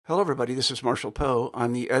Hello, everybody. This is Marshall Poe.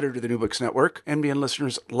 I'm the editor of the New Books Network. NBN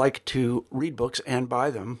listeners like to read books and buy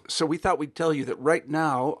them. So we thought we'd tell you that right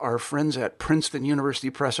now, our friends at Princeton University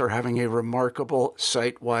Press are having a remarkable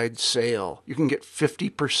site-wide sale. You can get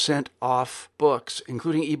 50% off books,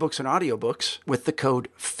 including ebooks and audiobooks, with the code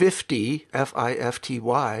 50,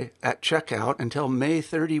 F-I-F-T-Y, at checkout until May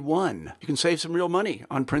 31. You can save some real money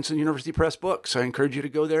on Princeton University Press books. I encourage you to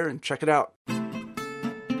go there and check it out.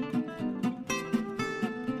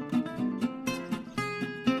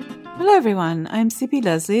 Hello, everyone. I'm C.P.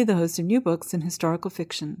 Leslie, the host of New Books in Historical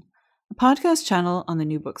Fiction, a podcast channel on the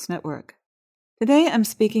New Books Network. Today, I'm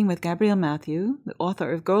speaking with Gabrielle Mathieu, the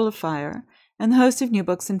author of Girl of Fire, and the host of New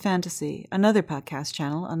Books in Fantasy, another podcast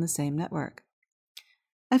channel on the same network.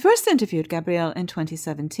 I first interviewed Gabrielle in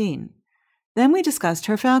 2017. Then we discussed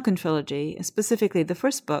her Falcon trilogy, specifically the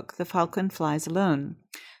first book, The Falcon Flies Alone,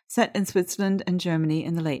 set in Switzerland and Germany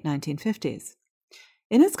in the late 1950s.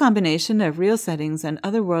 In its combination of real settings and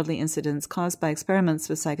otherworldly incidents caused by experiments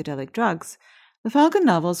with psychedelic drugs, the Falcon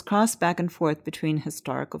novels cross back and forth between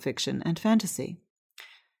historical fiction and fantasy.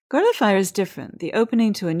 Girl of Fire is different, the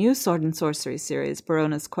opening to a new sword and sorcery series,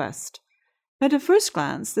 Barona's Quest. But at first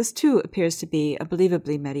glance, this too appears to be a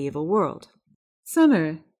believably medieval world.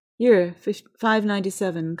 Summer, year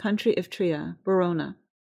 597, country of Tria, Verona.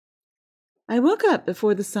 I woke up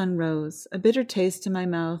before the sun rose, a bitter taste in my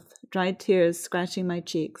mouth, dried tears scratching my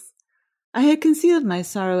cheeks. I had concealed my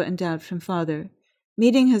sorrow and doubt from father,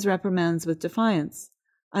 meeting his reprimands with defiance.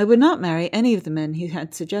 I would not marry any of the men he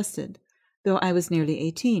had suggested, though I was nearly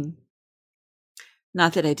 18.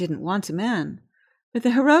 Not that I didn't want a man, but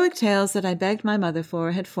the heroic tales that I begged my mother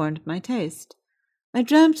for had formed my taste. I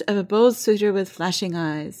dreamt of a bold suitor with flashing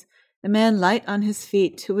eyes, a man light on his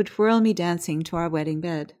feet who would whirl me dancing to our wedding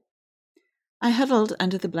bed. I huddled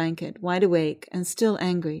under the blanket, wide awake and still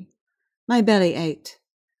angry. My belly ached.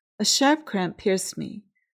 A sharp cramp pierced me.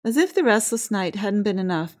 As if the restless night hadn't been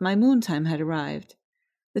enough, my moontime had arrived.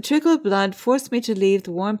 The trickle of blood forced me to leave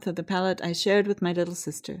the warmth of the pallet I shared with my little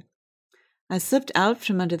sister. I slipped out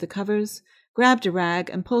from under the covers, grabbed a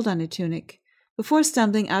rag, and pulled on a tunic, before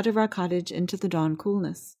stumbling out of our cottage into the dawn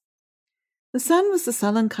coolness. The sun was the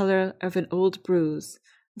sullen color of an old bruise,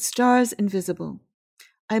 the stars invisible.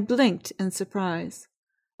 I blinked in surprise.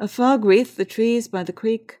 A fog wreathed the trees by the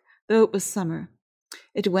creek, though it was summer.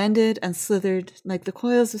 It wended and slithered like the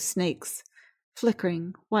coils of snakes,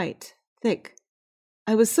 flickering, white, thick.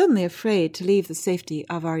 I was suddenly afraid to leave the safety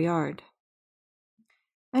of our yard.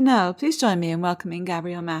 And now, please join me in welcoming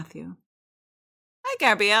Gabrielle Mathieu. Hi,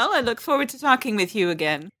 Gabrielle. I look forward to talking with you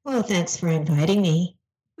again. Well, thanks for inviting me.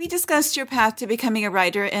 We discussed your path to becoming a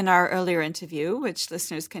writer in our earlier interview, which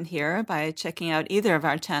listeners can hear by checking out either of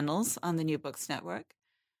our channels on the New Books Network.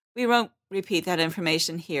 We won't repeat that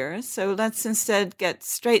information here, so let's instead get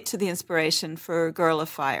straight to the inspiration for Girl of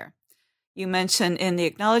Fire. You mentioned in the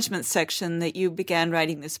acknowledgments section that you began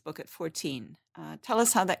writing this book at 14. Tell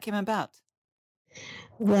us how that came about.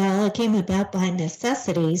 Well, it came about by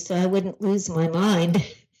necessity, so I wouldn't lose my mind.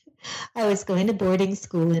 I was going to boarding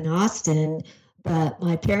school in Austin, but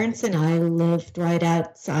my parents and I lived right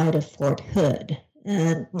outside of Fort Hood.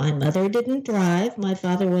 And my mother didn't drive. My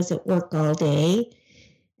father was at work all day.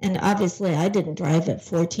 And obviously I didn't drive at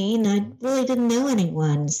 14. I really didn't know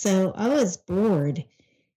anyone. So I was bored.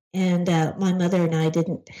 And my mother and I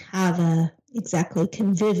didn't have a exactly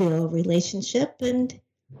convivial relationship. And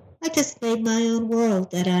I just made my own world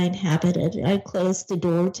that I inhabited. I closed the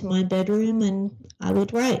door to my bedroom and I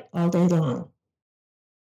would write all day long.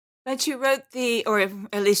 But you wrote or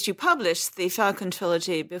at least you published the Falcon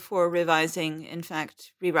trilogy before revising, in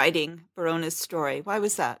fact, rewriting Barona's story. Why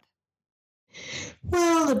was that?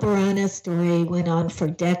 Well, the Barona story went on for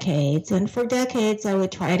decades, and for decades I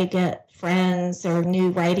would try to get friends or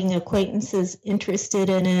new writing acquaintances interested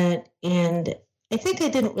in it, and I think I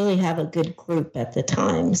didn't really have a good group at the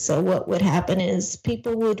time. So what would happen is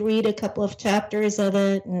people would read a couple of chapters of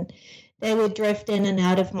it, and they would drift in and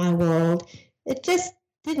out of my world. It just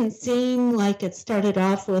didn't seem like it started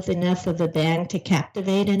off with enough of a bang to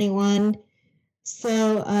captivate anyone.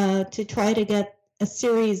 So to try to get a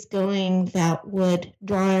series going that would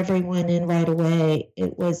draw everyone in right away,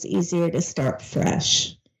 it was easier to start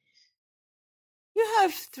fresh. You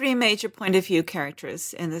have three major point of view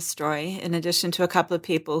characters in this story, in addition to a couple of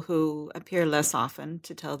people who appear less often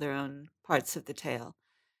to tell their own parts of the tale.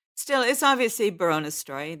 Still, it's obviously Barona's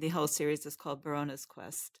story. The whole series is called Barona's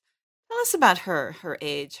Quest. Tell us about her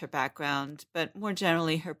age, her background, but more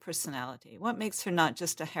generally her personality. What makes her not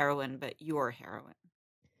just a heroine, but your heroine?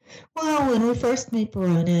 Well, when we first meet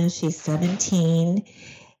Barona, she's 17,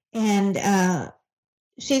 and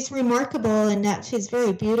she's remarkable in that she's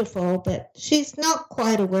very beautiful, but she's not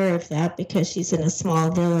quite aware of that because she's in a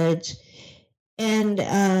small village. And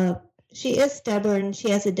she is stubborn. She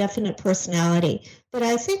has a definite personality. But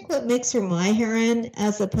I think what makes her my heroine,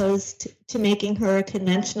 as opposed to making her a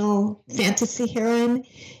conventional fantasy heroine,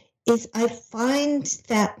 is I find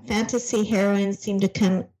that fantasy heroines seem to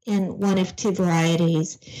come in one of two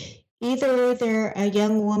varieties. Either they're a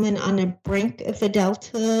young woman on the brink of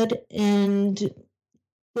adulthood, and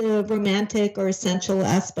the romantic or essential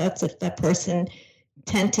aspects of that person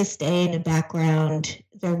tend to stay in the background.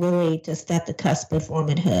 They're really just at the cusp of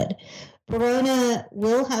womanhood. Verona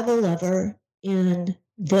will have a lover in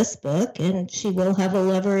this book, and she will have a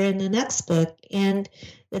lover in the next book. And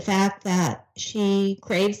the fact that she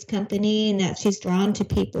craves company and that she's drawn to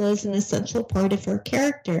people is an essential part of her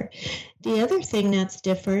character. The other thing that's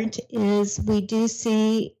different is we do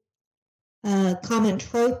see a common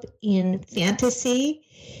trope in fantasy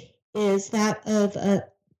is that of a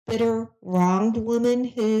bitter, wronged woman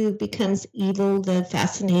who becomes evil, though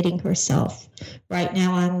fascinating herself. Right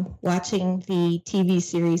now I'm watching the TV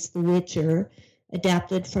series The Witcher,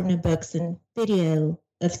 adapted from the books and video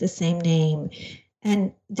of the same name.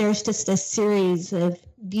 And there's just a series of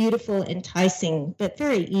beautiful, enticing, but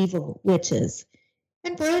very evil witches.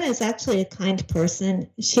 And Verona is actually a kind person.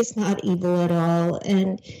 She's not evil at all.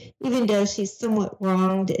 And even though she's somewhat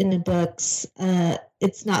wronged in the books,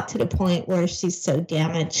 it's not to the point where she's so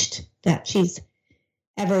damaged that she's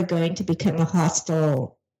ever going to become a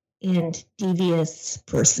hostile and devious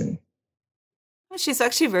person. Well, she's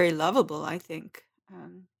actually very lovable, I think.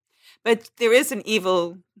 But there is an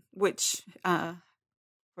evil witch,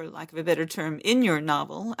 for lack of a better term, in your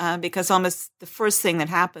novel, because almost the first thing that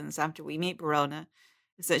happens after we meet Verona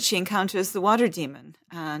is that she encounters the water demon.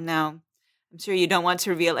 Now, I'm sure you don't want to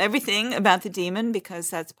reveal everything about the demon because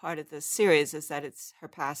that's part of the series, is that her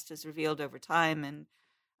past is revealed over time. And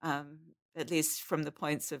at least from the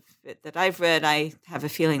points of it that I've read, I have a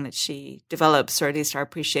feeling that she develops, or at least our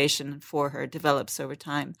appreciation for her develops over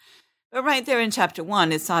time. But right there in chapter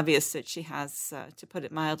 1, it's obvious that she has, to put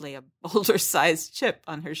it mildly, a boulder-sized chip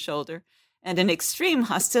on her shoulder and an extreme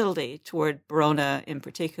hostility toward Verona in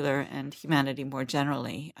particular and humanity more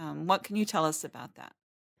generally. What can you tell us about that?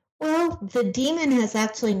 Well, the demon has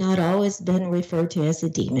actually not always been referred to as a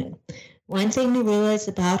demon. One thing to realize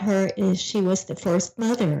about her is she was the first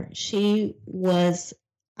mother. She was,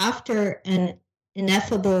 after an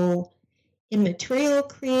ineffable immaterial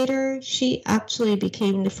creator, she actually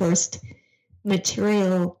became the first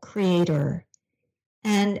material creator.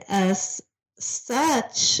 And as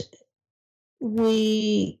such,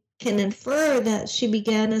 we can infer that she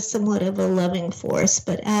began as somewhat of a loving force,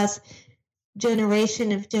 but as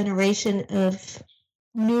generation of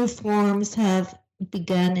new forms have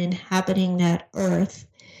begun inhabiting that earth,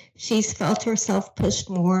 she's felt herself pushed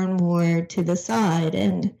more and more to the side,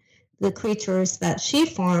 and the creatures that she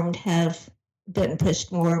formed have been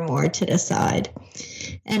pushed more and more to the side.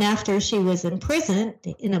 And after she was imprisoned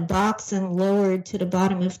in a box and lowered to the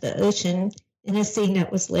bottom of the ocean, in a scene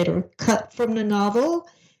that was later cut from the novel,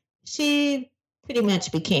 she pretty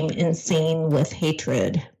much became insane with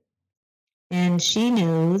hatred. And she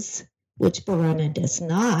knows, which Verona does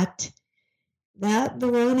not, that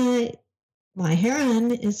Verona, my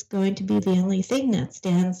heroine, is going to be the only thing that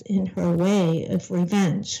stands in her way of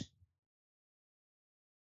revenge.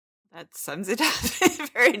 That sums it up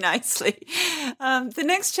very nicely. The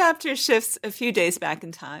next chapter shifts a few days back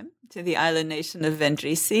in time to the island nation of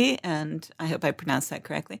Vendrisi, and I hope I pronounced that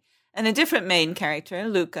correctly, and a different main character,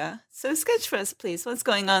 Luca. So sketch for us, please, what's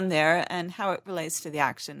going on there and how it relates to the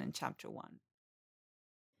action in chapter 1.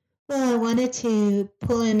 Well, I wanted to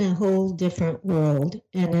pull in a whole different world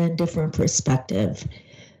and a different perspective.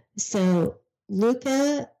 So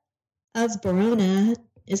Luca, as Verona,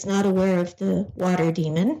 is not aware of the water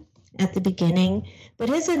demon at the beginning, but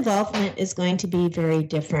his involvement is going to be very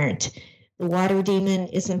different. The water demon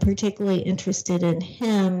isn't particularly interested in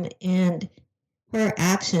him, and her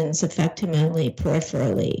actions affect him only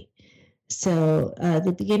peripherally. So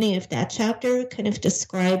the beginning of that chapter kind of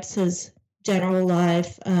describes his general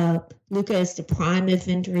life. Luca is the prime of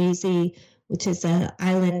Vendrisi, which is an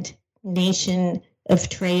island nation of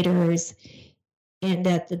traders. And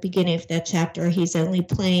at the beginning of that chapter, he's only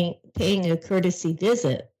paying a courtesy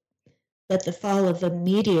visit. But the fall of a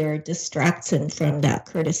meteor distracts him from that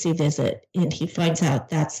courtesy visit, and he finds out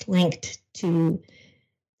that's linked to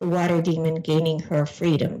the water demon gaining her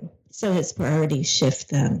freedom. So his priorities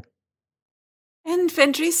shift then. And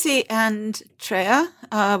Vendrisi and Trea,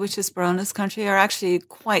 which is Verona's country, are actually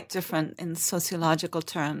quite different in sociological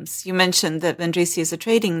terms. You mentioned that Vendrisi is a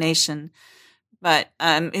trading nation, but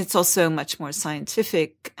it's also much more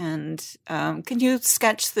scientific. And can you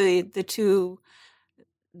sketch their two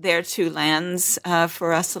lands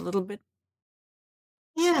for us a little bit?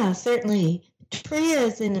 Yeah, certainly. Tria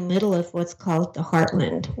is in the middle of what's called the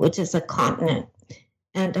Heartland, which is a continent.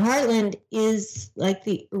 And the Heartland is like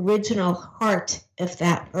the original heart of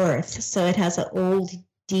that earth. So it has an old,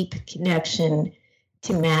 deep connection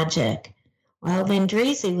to magic. While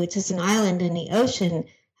Vendrisi, which is an island in the ocean,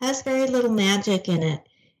 has very little magic in it.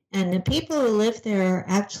 And the people who live there are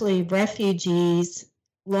actually refugees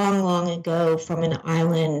long, long ago from an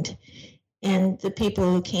island. And the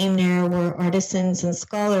people who came there were artisans and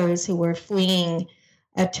scholars who were fleeing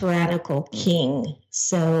a tyrannical king.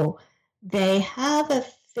 So they have a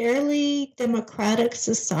fairly democratic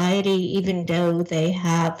society, even though they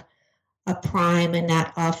have a prime, and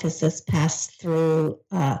that office is passed through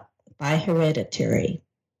by hereditary.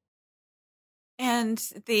 And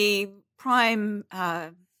the prime,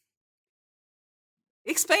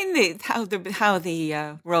 explain how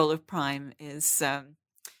the role of prime is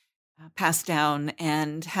passed down,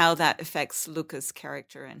 and how that affects Luca's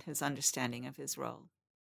character and his understanding of his role.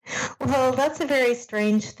 Well, that's a very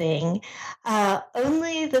strange thing.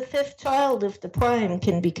 Only the fifth child of the prime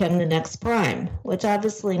can become the next prime, which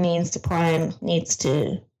obviously means the prime needs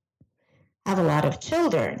to have a lot of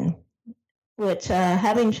children, which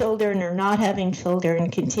having children or not having children,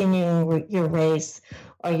 continuing your race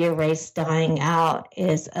or your race dying out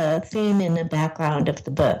is a theme in the background of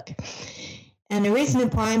the book. And the reason the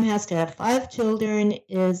prime has to have 5 children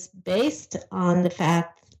is based on the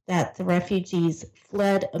fact that the refugees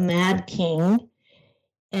fled a mad king,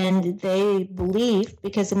 and they believed,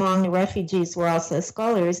 because among the refugees were also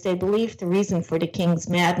scholars, they believed the reason for the king's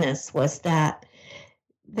madness was that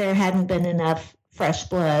there hadn't been enough fresh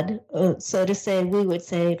blood, so to say, we would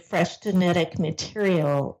say fresh genetic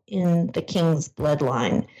material in the king's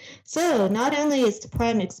bloodline. So not only is the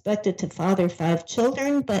prime expected to father 5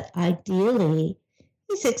 children, but ideally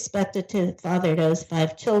he's expected to father those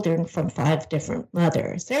 5 children from 5 different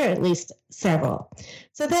mothers. There are at least several.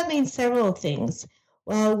 So that means several things.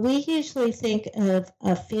 Well, we usually think of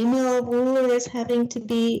a female ruler as having to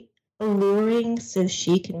be alluring so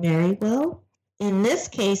she can marry well. In this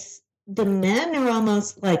case, the men are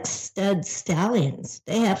almost like stud stallions.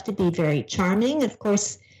 They have to be very charming. Of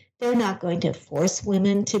course, they're not going to force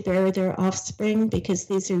women to bear their offspring, because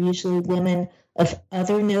these are usually women of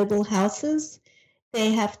other noble houses.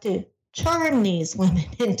 They have to charm these women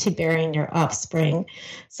into bearing their offspring.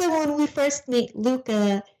 So when we first meet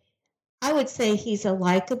Luca, I would say he's a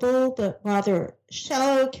likable but rather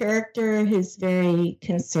shallow character who's very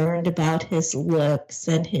concerned about his looks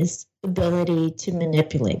and his ability to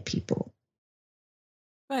manipulate people.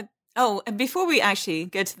 But, and before we actually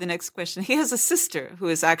get to the next question, he has a sister who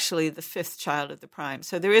is actually the 5th child of the prime.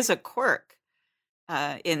 So there is a quirk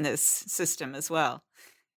in this system as well.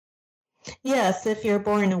 Yes, if you're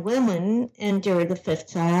born a woman and you're the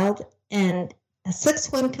 5th child, and a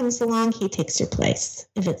 6th one comes along, he takes your place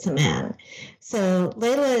if it's a man. So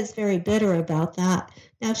Layla is very bitter about that.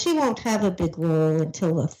 Now, she won't have a big role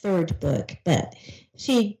until the 3rd book, but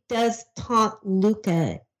she does taunt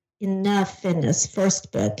Luca enough in this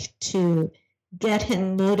 1st book to get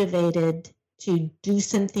him motivated to do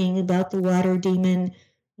something about the water demon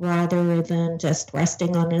rather than just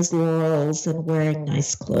resting on his laurels and wearing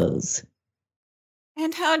nice clothes.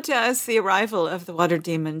 And how does the arrival of the water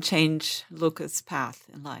demon change Luca's path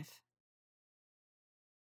in life?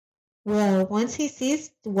 Well, once he sees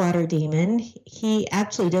the water demon, he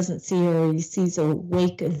actually doesn't see her. He sees a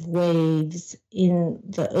wake of waves in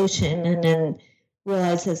the ocean, and then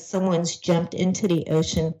realizes someone's jumped into the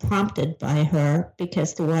ocean prompted by her,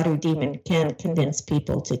 because the water demon can convince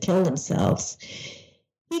people to kill themselves.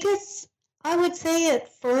 He gets, I would say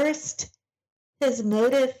at first, his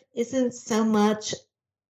motive isn't so much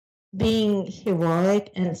being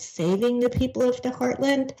heroic and saving the people of the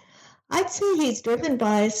Heartland. I'd say he's driven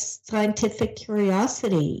by scientific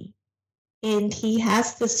curiosity, and he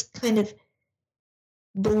has this kind of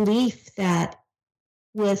belief that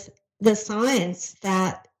with the science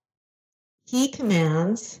that he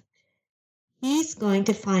commands, he's going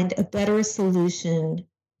to find a better solution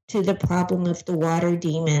to the problem of the water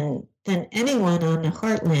demon than anyone on the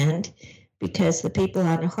Heartland, because the people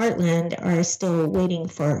on the Heartland are still waiting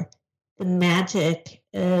for the magic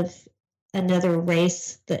of another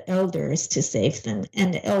race, the elders, to save them.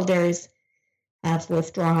 And the elders have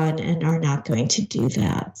withdrawn and are not going to do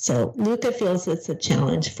that. So Luca feels it's a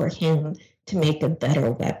challenge for him to make a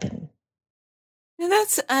better weapon. Now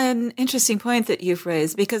that's an interesting point that you've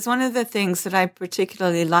raised, because one of the things that I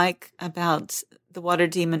particularly like about the water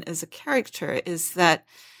demon as a character is that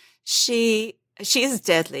she is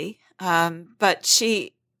deadly, but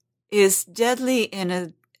she is deadly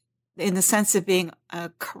in the sense of being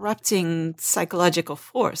a corrupting psychological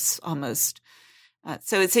force almost.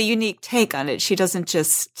 So it's a unique take on it. She doesn't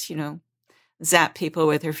just, zap people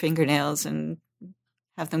with her fingernails and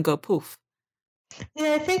have them go poof.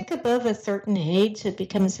 Yeah, I think above a certain age, it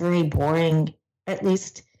becomes very boring, at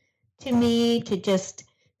least to me, to just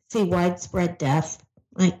see widespread death.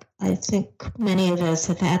 Like, I think many of us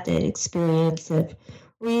have had that experience of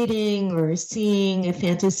reading or seeing a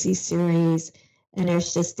fantasy series, and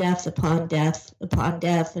there's just death upon death upon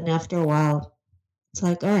death. And after a while, it's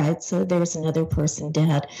like, all right, so there's another person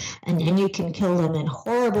dead. And then you can kill them in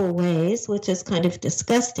horrible ways, which is kind of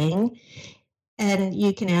disgusting. And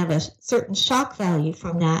you can have a certain shock value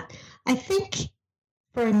from that. I think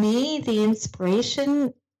for me, the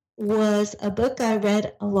inspiration was a book I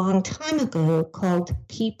read a long time ago called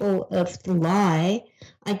People of the Lie.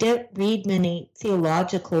 I don't read many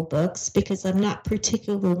theological books because I'm not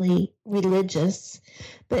particularly religious.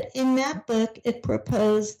 But in that book, it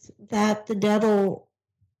proposed that the devil,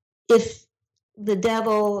 if the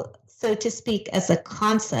devil, so to speak, as a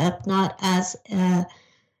concept, not as a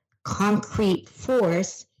concrete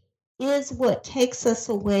force, is what takes us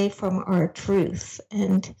away from our truth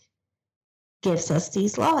and gives us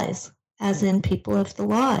these lies, as in People of the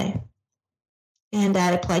Lie. And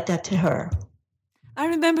I applied that to her. I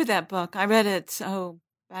remember that book. I read it,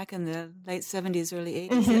 back in the late 70s, early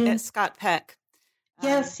 80s, Mm-hmm. Scott Peck.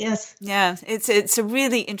 Yes. Yeah, it's a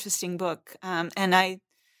really interesting book. And I,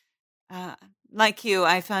 like you,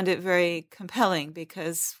 I found it very compelling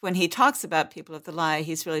because when he talks about People of the Lie,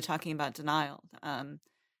 he's really talking about denial,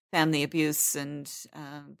 family abuse, and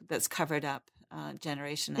that's covered up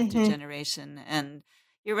generation after Mm-hmm. generation. And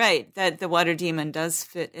you're right that the water demon does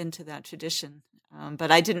fit into that tradition. But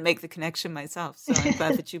I didn't make the connection myself, so I'm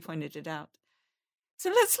glad that you pointed it out. So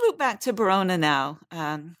let's loop back to Barona now.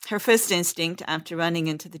 Her first instinct after running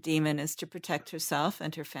into the demon is to protect herself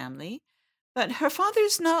and her family. But her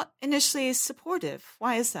father's not initially supportive.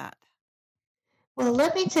 Why is that? Well,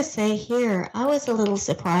 let me just say here, I was a little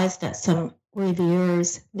surprised that some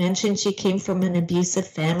reviewers mentioned she came from an abusive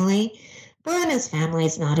family. Barona's family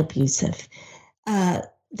is not abusive.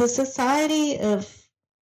 The society of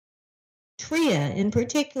Tria, in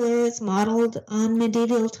particular, is modeled on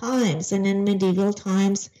medieval times. And in medieval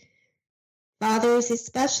times, fathers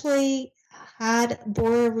especially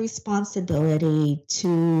bore a responsibility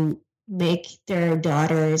to make their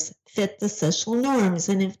daughters fit the social norms.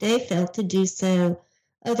 And if they failed to do so,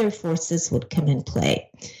 other forces would come in play.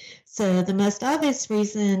 So the most obvious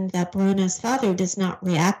reason that Barona's father does not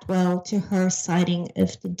react well to her sighting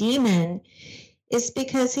of the demon is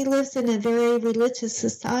because he lives in a very religious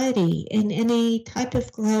society, and any type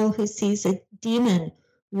of girl who sees a demon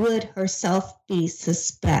would herself be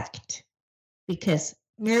suspect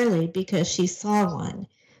merely because she saw one,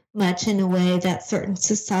 much in a way that certain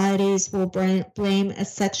societies will blame a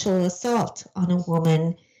sexual assault on a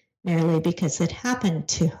woman merely because it happened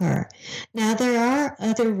to her. Now, there are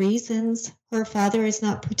other reasons her father is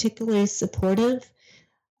not particularly supportive.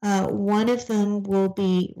 One of them will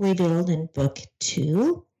be revealed in book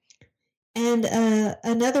 2. And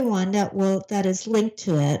another one that is linked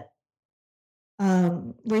to it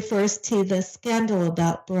refers to the scandal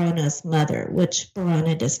about Barona's mother, which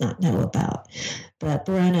Barona does not know about. But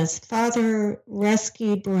Barona's father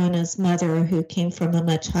rescued Barona's mother, who came from a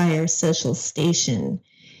much higher social station,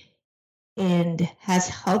 and has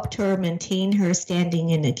helped her maintain her standing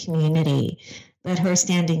in the community. But her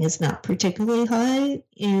standing is not particularly high,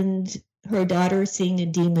 and her daughter seeing a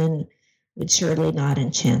demon would surely not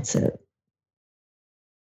enchant it.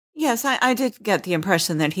 Yes, I did get the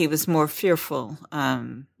impression that he was more fearful.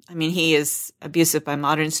 He is abusive by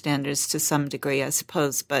modern standards to some degree, I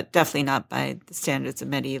suppose, but definitely not by the standards of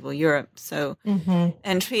medieval Europe. So,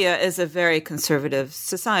 And Tria is a very conservative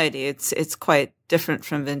society. It's quite different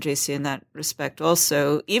from Vendrisi in that respect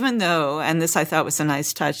also, even though, and this I thought was a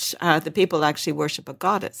nice touch, the people actually worship a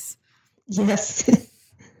goddess. Yes.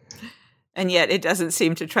 And yet it doesn't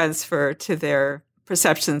seem to transfer to their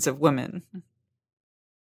perceptions of women.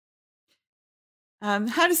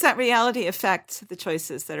 How does that reality affect the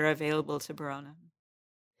choices that are available to Barona?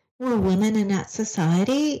 Well, women in that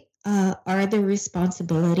society are the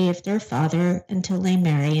responsibility of their father until they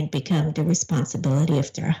marry and become the responsibility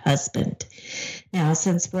of their husband. Now,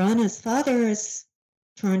 since Barona's father has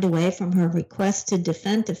turned away from her request to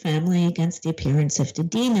defend the family against the appearance of the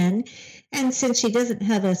demon, and since she doesn't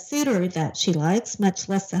have a suitor that she likes, much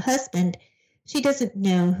less a husband, she doesn't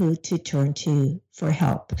know who to turn to for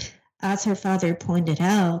help. as her father pointed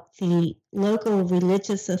out, the local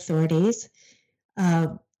religious authorities,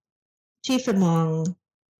 chief among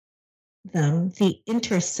them, the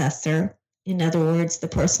intercessor, in other words, the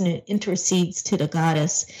person who intercedes to the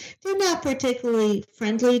goddess, they're not particularly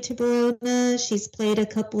friendly to Verona. She's played a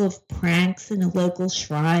couple of pranks in a local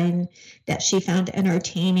shrine that she found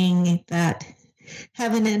entertaining that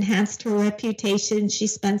haven't enhanced her reputation. She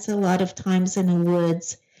spends a lot of times in the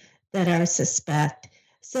woods that are suspect.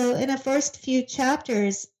 So in the first few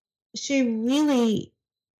chapters, she really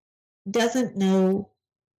doesn't know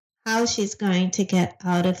how she's going to get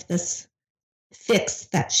out of this fix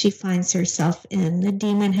that she finds herself in. The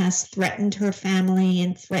demon has threatened her family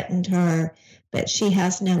and threatened her, but she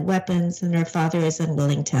has no weapons and her father is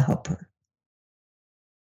unwilling to help her.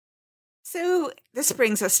 So this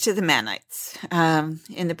brings us to the Manites,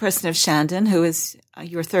 in the person of Shandon, who is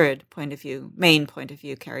your third main point of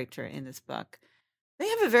view character in this book. They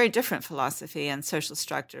have a very different philosophy and social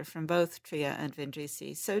structure from both Tria and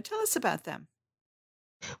Vindrisi. So tell us about them.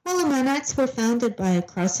 Well, the Manites were founded by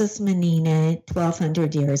Crassus Manine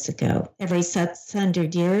 1,200 years ago. Every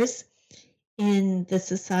 600 years in the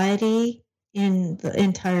society, in the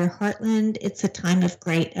entire heartland, it's a time of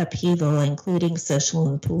great upheaval, including social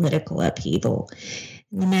and political upheaval.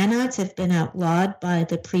 And the Manites have been outlawed by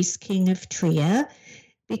the priest king of Tria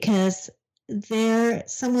because they're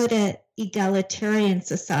somewhat an egalitarian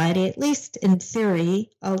society, at least in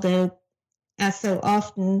theory, although as so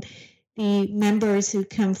often, the members who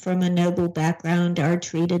come from a noble background are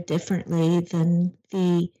treated differently than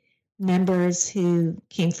the members who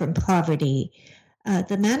came from poverty.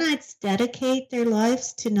 The Manites dedicate their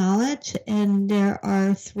lives to knowledge, and there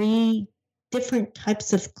are 3 different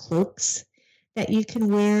types of cloaks that you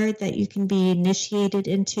can wear, that you can be initiated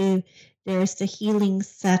into. There's the healing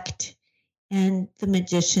sect and the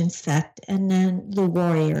magician sect, and then the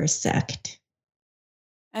warrior sect.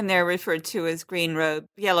 And they're referred to as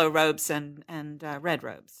yellow robes and red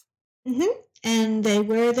robes. Mm-hmm. And they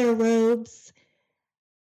wear their robes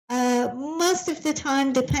most of the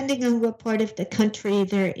time, depending on what part of the country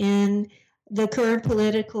they're in. The current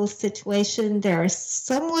political situation, they're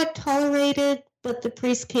somewhat tolerated, but the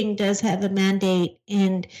priest king does have a mandate,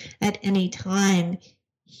 and at any time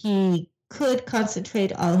he could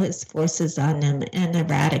concentrate all his forces on them and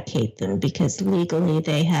eradicate them, because legally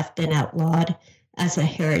they have been outlawed as a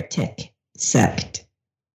heretic sect.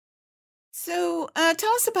 So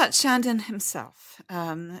tell us about Shandon himself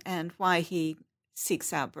and why he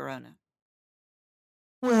seeks out Verona.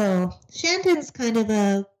 Well, Shandon's kind of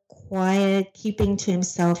a quiet, keeping to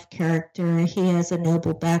himself character. He has a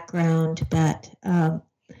noble background, but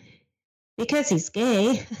because he's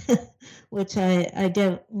gay, which I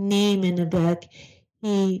don't name in the book,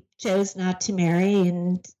 he chose not to marry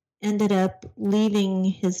and ended up leaving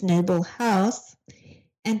his noble house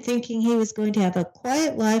and thinking he was going to have a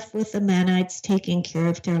quiet life with the Manites taking care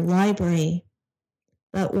of their library.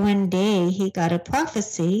 But one day he got a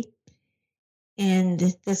prophecy, and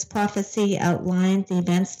this prophecy outlined the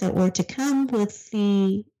events that were to come with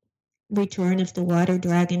the return of the water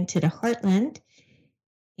dragon to the Heartland,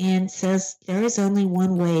 and says there is only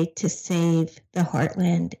one way to save the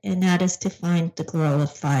Heartland, and that is to find the Girl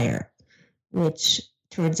of Fire, which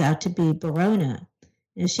turns out to be Verona.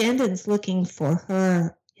 And Shandon's looking for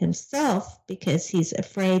her himself because he's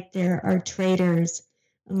afraid there are traitors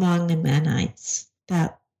among the Manites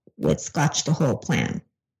that would scotch the whole plan.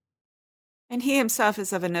 And he himself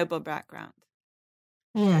is of a noble background.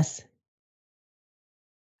 Yes.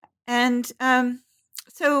 And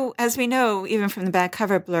so, as we know, even from the back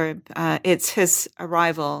cover blurb, it's his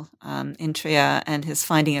arrival in Tria and his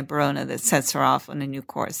finding of Verona that sets her off on a new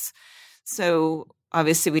course. So,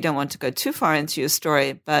 obviously, we don't want to go too far into your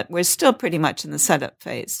story, but we're still pretty much in the setup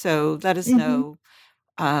phase. So let us know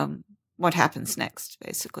what happens next,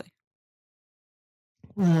 basically.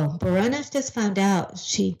 Well, Verona's just found out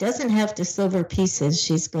she doesn't have the silver pieces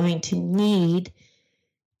she's going to need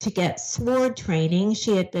to get sword training.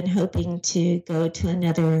 She had been hoping to go to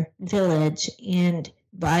another village and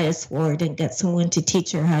buy a sword and get someone to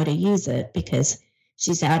teach her how to use it because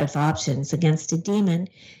she's out of options against a demon.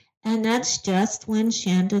 And that's just when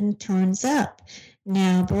Shandon turns up.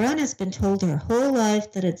 Now, Verona's been told her whole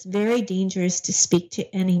life that it's very dangerous to speak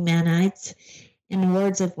to any Manites. In the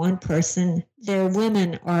words of one person, their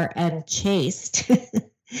women are unchaste.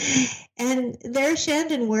 And there's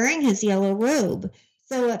Shandon wearing his yellow robe.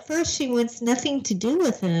 So at first she wants nothing to do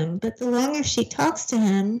with him, but the longer she talks to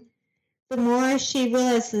him, the more she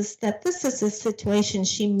realizes that this is a situation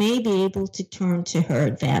she may be able to turn to her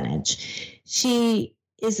advantage. She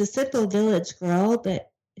is a simple village girl,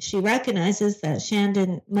 but she recognizes that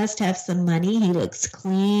Shandon must have some money. He looks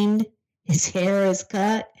clean. His hair is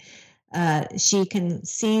cut. She can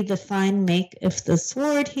see the fine make of the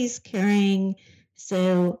sword he's carrying.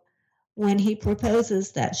 So when he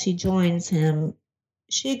proposes that she joins him,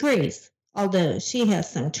 she agrees, although she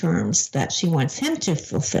has some terms that she wants him to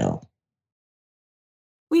fulfill.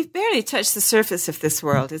 We've barely touched the surface of this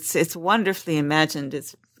world. It's wonderfully imagined.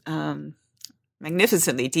 It's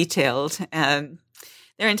magnificently detailed.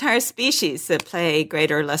 There are entire species that play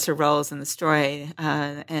greater or lesser roles in the story,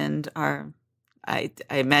 and are, I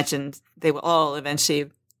imagine, they will all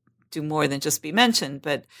eventually do more than just be mentioned.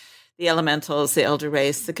 But the elementals, the elder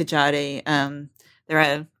race, the Kajari, there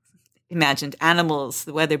are imagined animals,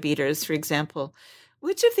 the weather beaters, for example.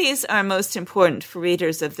 Which of these are most important for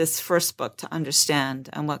readers of this first book to understand,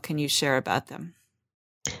 and what can you share about them?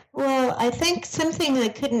 Well, I think something I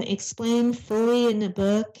couldn't explain fully in the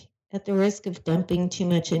book, at the risk of dumping too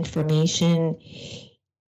much information,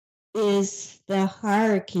 is the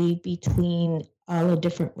hierarchy between all the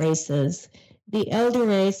different races. The elder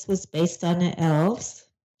race was based on the elves.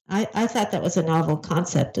 I thought that was a novel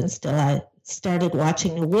concept until I started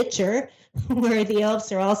watching The Witcher, where the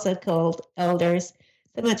elves are also called elders.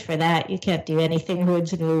 So much for that. You can't do anything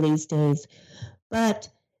original these days. But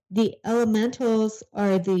the elementals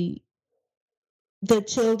are the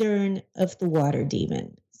children of the water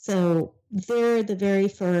demon. So they're the very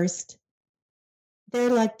first. They're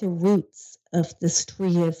like the roots of this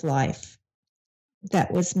tree of life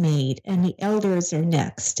that was made. And the elders are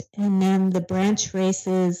next. And then the branch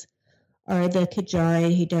races are the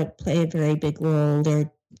Kajari, who don't play a very big role.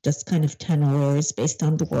 They're just kind of tunnelers based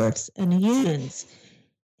on dwarfs, and the humans.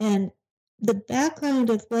 And the background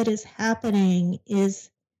of what is happening is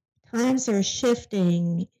times are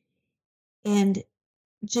shifting and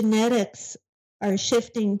genetics are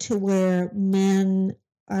shifting to where men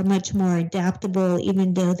are much more adaptable,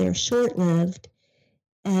 even though they're short-lived.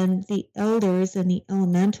 And the elders and the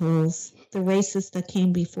elementals, the races that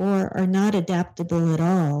came before, are not adaptable at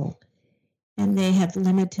all. And they have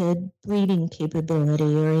limited breeding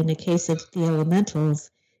capability, or in the case of the elementals,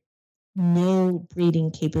 no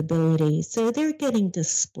breeding capability. So they're getting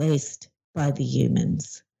displaced by the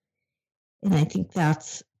humans. And I think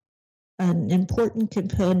that's an important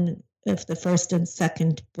component of the first and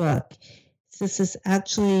second book. This is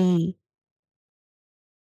actually,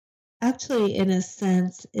 in a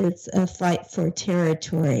sense, it's a fight for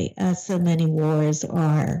territory, as so many wars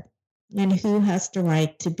are. And who has the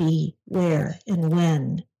right to be where and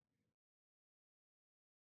when?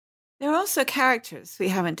 There are also characters we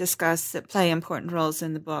haven't discussed that play important roles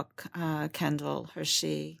in the book. Kendall,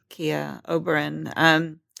 Hershey, Kia,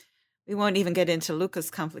 Oberon. We won't even get into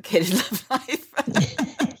Luca's complicated love life.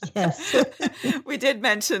 Yes. We did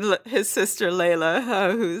mention his sister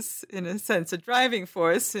Layla, who's in a sense a driving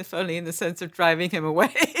force, if only in the sense of driving him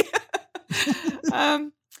away.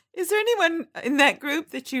 Is there anyone in that group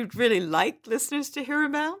that you'd really like listeners to hear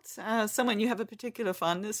about? Someone you have a particular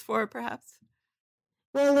fondness for, perhaps?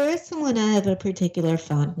 Well, there is someone I have a particular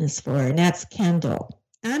fondness for, and that's Kendall.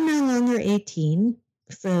 I'm no longer 18,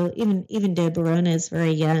 so even though Barona is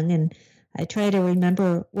very young, and I try to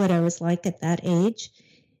remember what I was like at that age.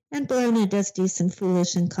 And Barona does do some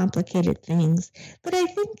foolish and complicated things. But I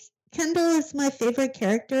think Kendall is my favorite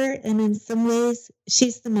character, and in some ways,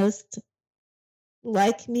 she's the most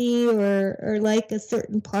like me or like a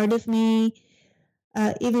certain part of me,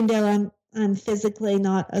 even though I'm physically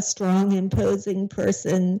not a strong, imposing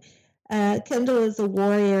person. Kendall is a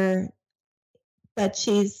warrior, but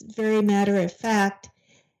she's very matter-of-fact.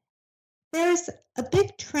 There's a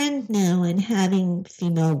big trend now in having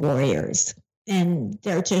female warriors, and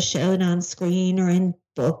they're just shown on screen or in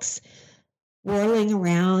books, whirling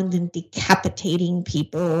around and decapitating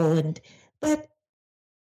people. But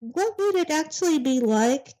what would it actually be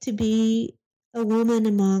like to be a woman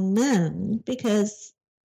among men? Because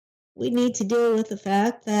we need to deal with the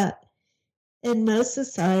fact that in most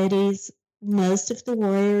societies, most of the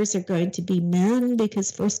warriors are going to be men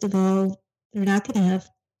because, first of all, they're not going to have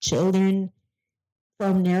children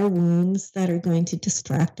from their wombs that are going to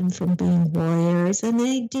distract them from being warriors, and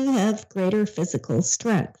they do have greater physical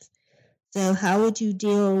strength. So how would you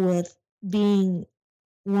deal with being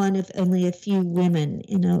one of only a few women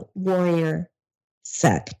in a warrior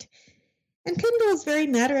sect? And Kendall is very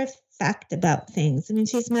matter-of-fact about things. I mean,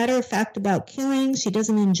 she's matter-of-fact about killing. She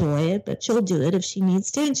doesn't enjoy it, but she'll do it if she needs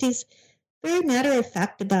to. And she's very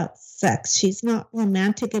matter-of-fact about sex. She's not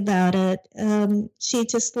romantic about it. She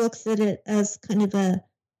just looks at it as kind of a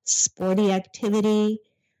sporty activity.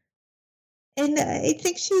 And I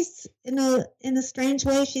think she's, in a strange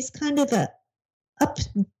way, she's kind of a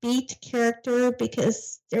upbeat character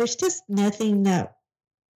because there's just nothing that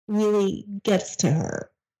really gets to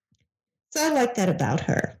her. So I like that about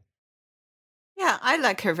her. Yeah, I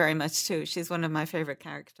like her very much too. She's one of my favorite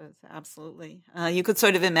characters. Absolutely. You could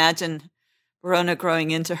sort of imagine Verona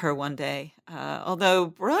growing into her one day.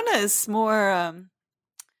 Although Verona is more,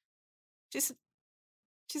 she's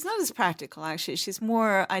not as practical, actually. She's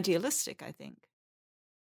more idealistic, I think.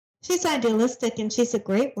 She's idealistic and she's a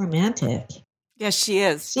great romantic. Yes, she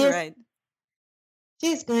is. You're right.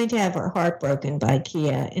 She's going to have her heart broken by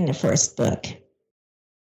Kia in the first book.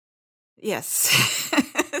 Yes.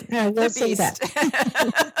 We'll say that.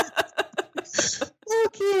 Well,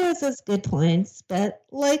 Kia has his good points, but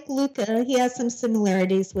like Luca, he has some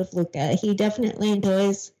similarities with Luca. He definitely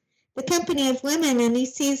enjoys the company of women, and he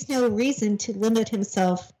sees no reason to limit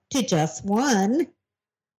himself to just one.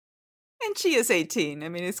 And she is 18. I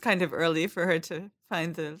mean, it's kind of early for her to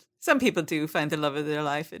find some people do find the love of their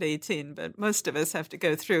life at 18, but most of us have to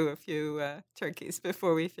go through a few turkeys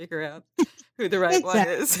before we figure out who the right one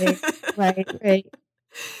is. Right.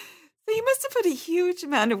 So you must have put a huge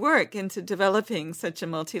amount of work into developing such a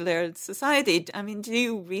multi-layered society. I mean, do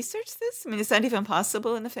you research this? I mean, is that even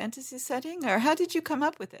possible in a fantasy setting? Or how did you come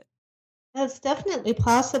up with it? That's definitely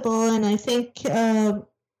possible. And I think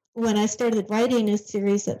when I started writing a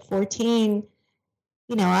series at 14,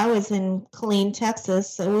 I was in Killeen,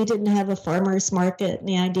 Texas, so we didn't have a farmer's market. And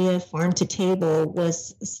the idea of farm to table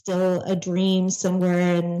was still a dream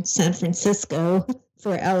somewhere in San Francisco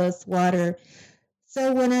for Alice Water.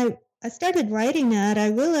 So when I started writing that, I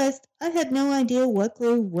realized I had no idea what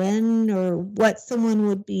grew when or what someone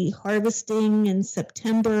would be harvesting in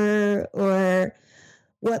September or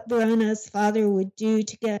what Verona's father would do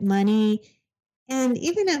to get money. And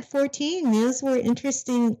even at 14, those were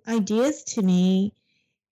interesting ideas to me.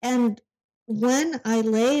 And when I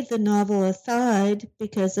laid the novel aside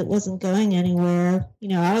because it wasn't going anywhere,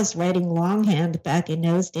 I was writing longhand back in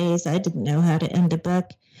those days. I didn't know how to end a book.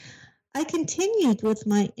 I continued with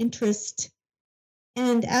my interest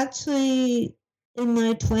and actually in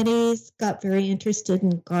my 20s got very interested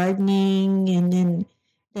in gardening and then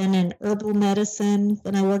in herbal medicine.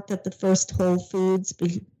 When I worked at the first Whole Foods,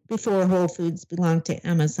 before Whole Foods belonged to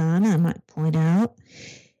Amazon, I might point out.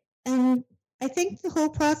 And I think the whole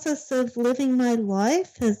process of living my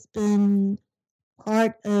life has been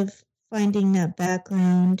part of finding that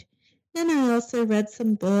background. Then I also read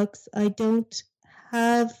some books. I don't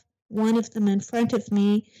have one of them in front of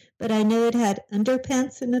me, but I know it had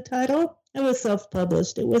Underpants in the title. It was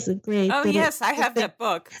self-published. It wasn't great. Oh, yes, I have that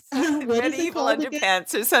book. Medieval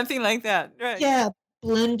Underpants or something like that. Right. Yeah,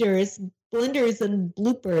 blunders and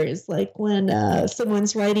bloopers, like when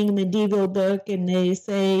someone's writing a medieval book and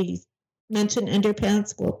they mention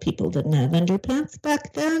underpants. Well, people didn't have underpants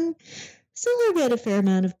back then. So I read a fair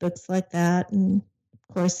amount of books like that and,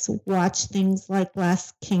 of course, watch things like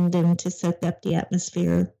Last Kingdom to soak up the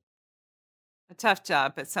atmosphere. A tough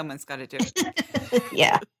job, but someone's got to do it.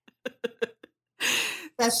 Yeah.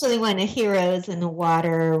 Especially when a hero is in the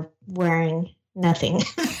water wearing nothing.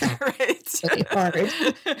 Right. It's really hard.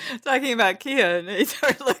 Talking about Kia and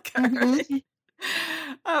Azor Luca. Mm-hmm. Right?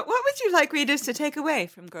 What would you like readers to take away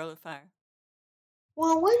from Girl of Fire?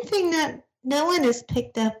 Well, one thing that no one has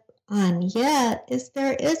picked up on yet is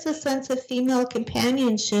there is a sense of female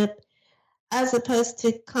companionship as opposed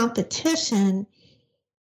to competition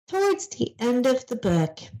towards the end of the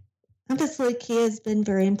book. Obviously, Kia has been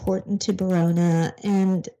very important to Verona,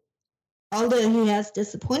 and although he has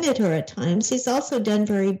disappointed her at times, he's also done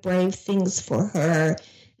very brave things for her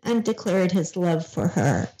and declared his love for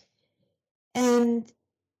her. And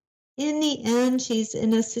in the end, she's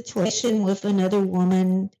in a situation with another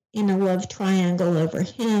woman in a love triangle over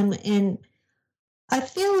him. And I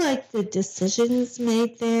feel like the decisions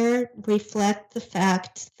made there reflect the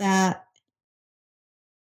fact that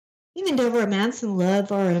even though romance and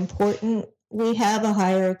love are important, we have a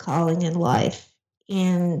higher calling in life.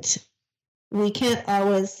 And we can't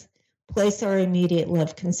always place our immediate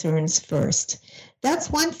love concerns first. That's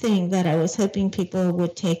one thing that I was hoping people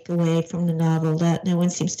would take away from the novel that no one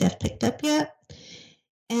seems to have picked up yet.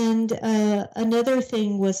 And another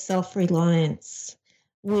thing was self-reliance.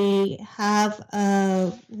 We have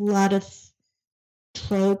a lot of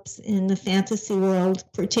tropes in the fantasy world,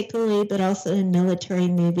 particularly, but also in military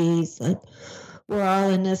movies. Like, we're all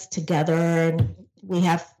in this together, and we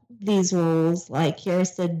have these rules. Like,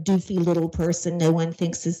 here's the doofy little person no one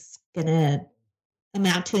thinks is going to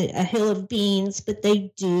amount to a hill of beans, but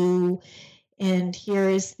they do. And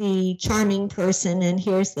here's the charming person, and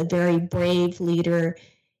here's the very brave leader.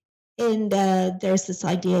 And there's this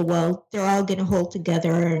idea, well, they're all going to hold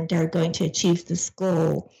together and they're going to achieve this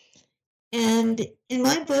goal. And in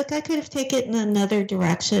my book, I could have taken it in another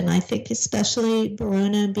direction. I think especially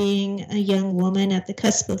Verona being a young woman at the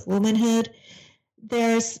cusp of womanhood,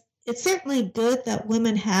 it's certainly good that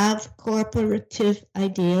women have cooperative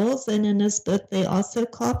ideals. And in this book, they also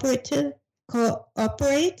cooperate,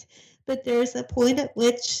 but there's a point at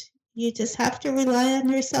which you just have to rely on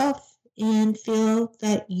yourself and feel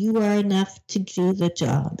that you are enough to do the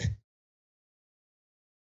job.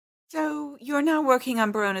 So you're now working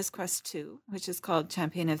on Verona's Quest 2, which is called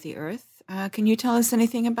Champion of the Earth. Can you tell us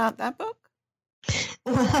anything about that book?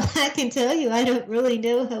 Well, I can tell you, I don't really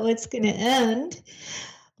know how it's going to end.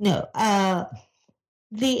 No,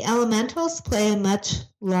 the elementals play a much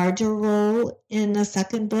larger role in the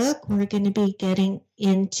second book. We're going to be getting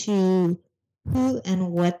into who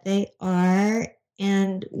and what they are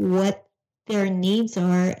and what their needs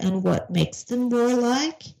are and what makes them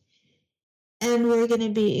warlike. And we're going to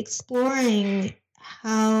be exploring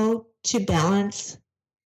how to balance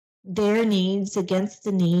their needs against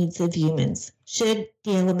the needs of humans. Should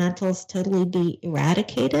the elementals totally be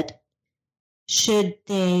eradicated? Should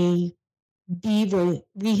they be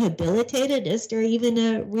rehabilitated? Is there even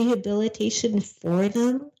a rehabilitation for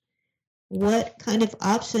them? What kind of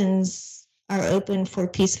options are open for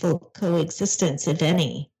peaceful coexistence, if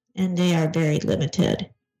any? And they are very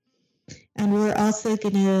limited. And we're also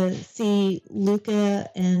going to see Luca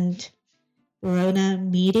and Verona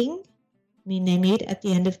meeting. I mean, they meet at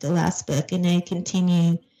the end of the last book, and they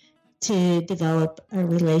continue to develop a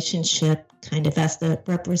relationship kind of as the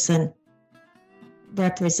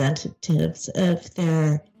representatives of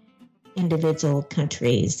their individual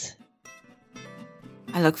countries.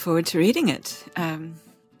 I look forward to reading it. And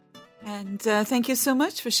thank you so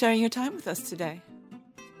much for sharing your time with us today.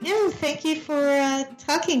 No, thank you for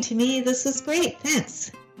talking to me. This is great.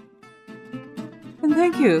 Thanks. And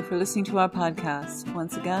thank you for listening to our podcast.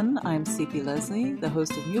 Once again, I'm C.P. Leslie, the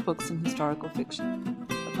host of New Books in Historical Fiction,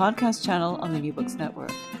 a podcast channel on the New Books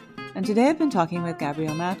Network. And today I've been talking with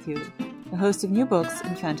Gabrielle Matthew, the host of New Books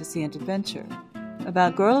in Fantasy and Adventure,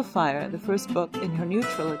 about Girl of Fire, the first book in her new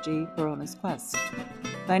trilogy, Verona's Quest.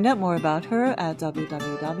 Find out more about her at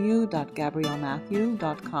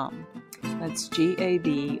www.gabriellemathieu.com. That's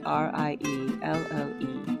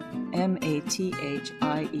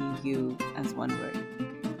GABRIELLEMATHIEU as one word.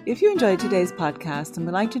 If you enjoyed today's podcast and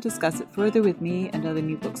would like to discuss it further with me and other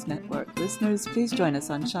New Books Network listeners, please join us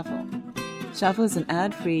on Shuffle. Shuffle is an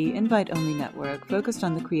ad-free, invite-only network focused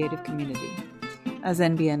on the creative community. As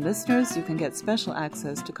NBN listeners, you can get special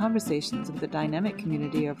access to conversations with a dynamic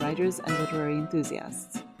community of writers and literary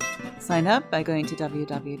enthusiasts. Sign up by going to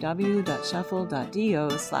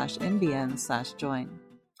www.shuffle.do/nbn/join.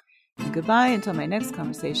 And goodbye until my next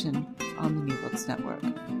conversation on the New Books Network.